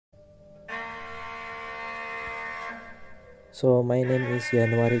So my name is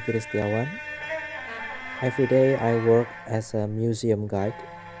Yanuari Christyawan. Every day I work as a museum guide,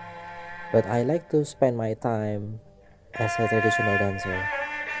 but I like to spend my time as a traditional dancer.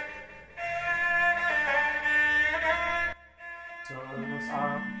 So those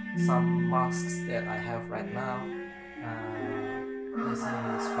are some masks that I have right now. This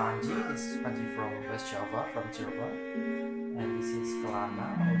is Panji. This is Panji from West Java, from Cirebon, and this is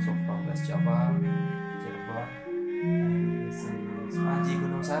Kelana, also from West Java, Cirebon. And this is Panji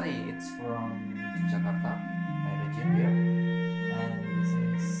Gunung Sari. It's from Jogjakarta, my region here. And this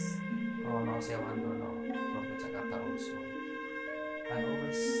is Rono Sewandono from Jakarta also. I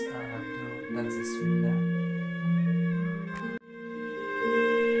always do dances with them.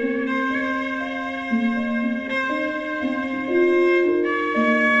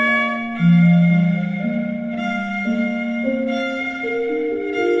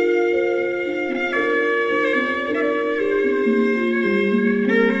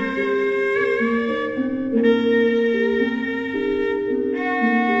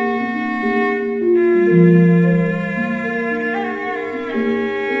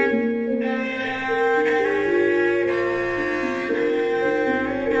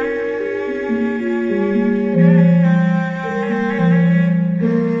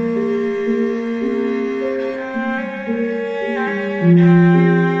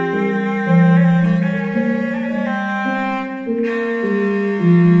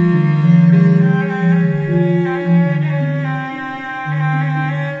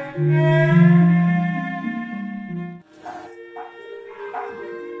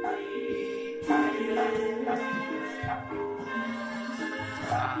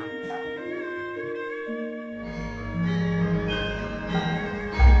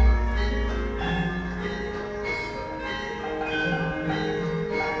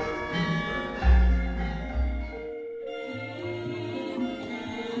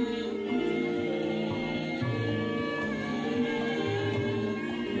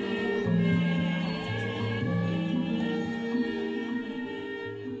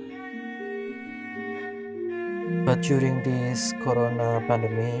 But during this corona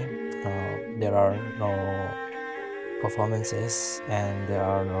pandemic, there are no performances and there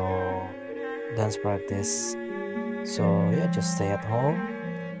are no dance practice. So yeah, just stay at home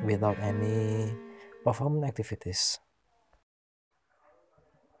without any performance activities.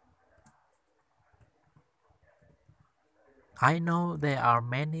 I know there are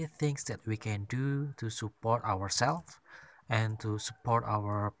many things that we can do to support ourselves and to support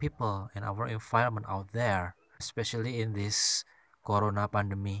our people and our environment out there, especially in this corona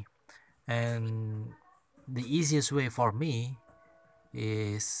pandemic. And the easiest way for me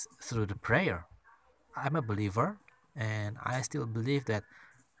is through the prayer. I'm a believer and I still believe that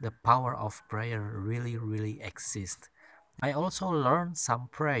the power of prayer really exists. I also learned some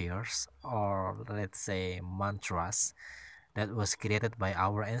prayers, or let's say mantras, that was created by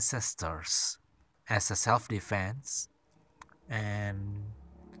our ancestors as a self-defense. And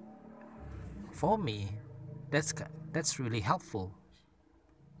for me, that's really helpful.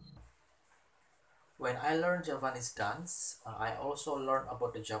 When I learned Javanese dance, I also learned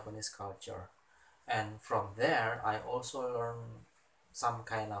about the Japanese culture. And from there, I also learned some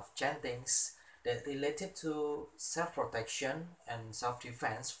kind of chantings that related to self-protection and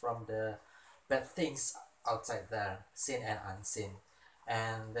self-defense from the bad things outside there, seen and unseen.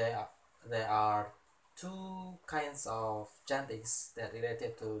 And there are two kinds of chantings that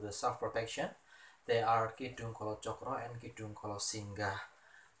related to the self-protection. They are Kidung Kolo Cokro and Kidung Kolo Singgah.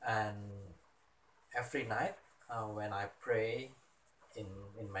 And every night when I pray in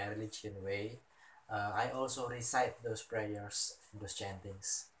my religion way, I also recite those prayers and those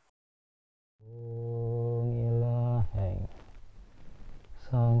chantings. Ilaheng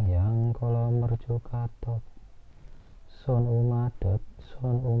Sang Hyang Kala Mercu Katot Sun Umadet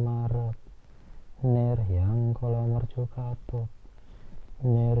Sun Umaret Nir Hyang Kala Mercu Katot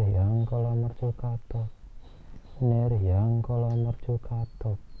Nir Hyang Kala Mercu Katot Nir Hyang Kala Mercu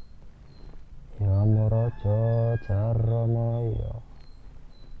Katot Yamaraja Jaramaya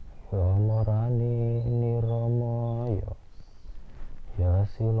Yamarani Niramaya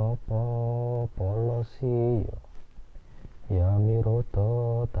Yasilopo Polosiya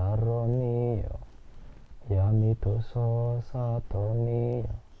Yamiroto Taroniya Yamitoso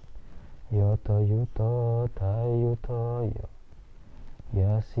Satoniya Yoto Yuto Tayutoya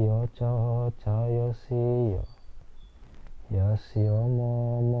Yasiocho Chayosiya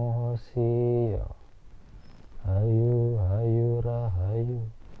Yasiomo Mohosiya Hayu Hayu Rahayu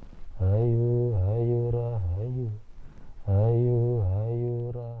Hayu Hayu Rahayu Hayu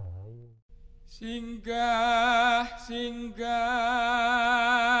Hayu Rahayu Singgah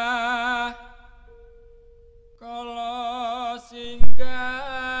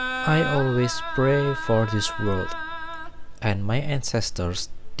I always pray for this world, and my ancestors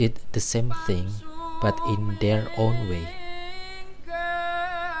did the same thing, but in their own way.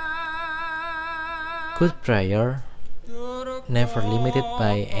 Good prayer, never limited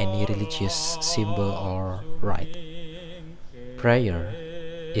by any religious symbol or rite. Prayer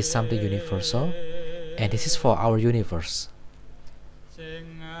is something universal, and this is for our universe.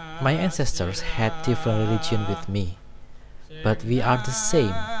 My ancestors had different religion with me, but we are the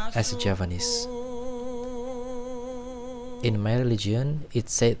same as a Javanese. In my religion, it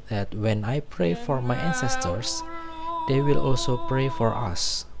said that when I pray for my ancestors, they will also pray for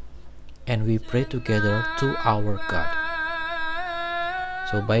us, and we pray together to our God.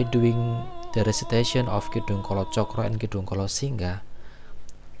 So by doing the recitation of Kidung Kolo Cokro and Kidung Kolo Singga,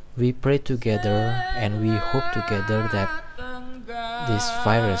 we pray together and we hope together that this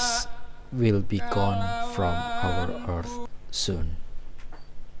virus will be gone from our earth soon.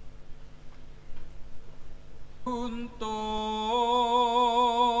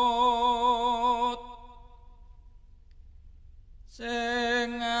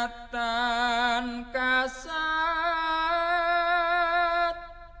 Sengatan kasat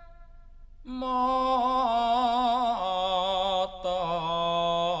moto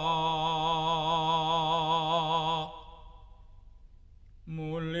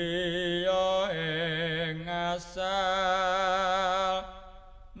muli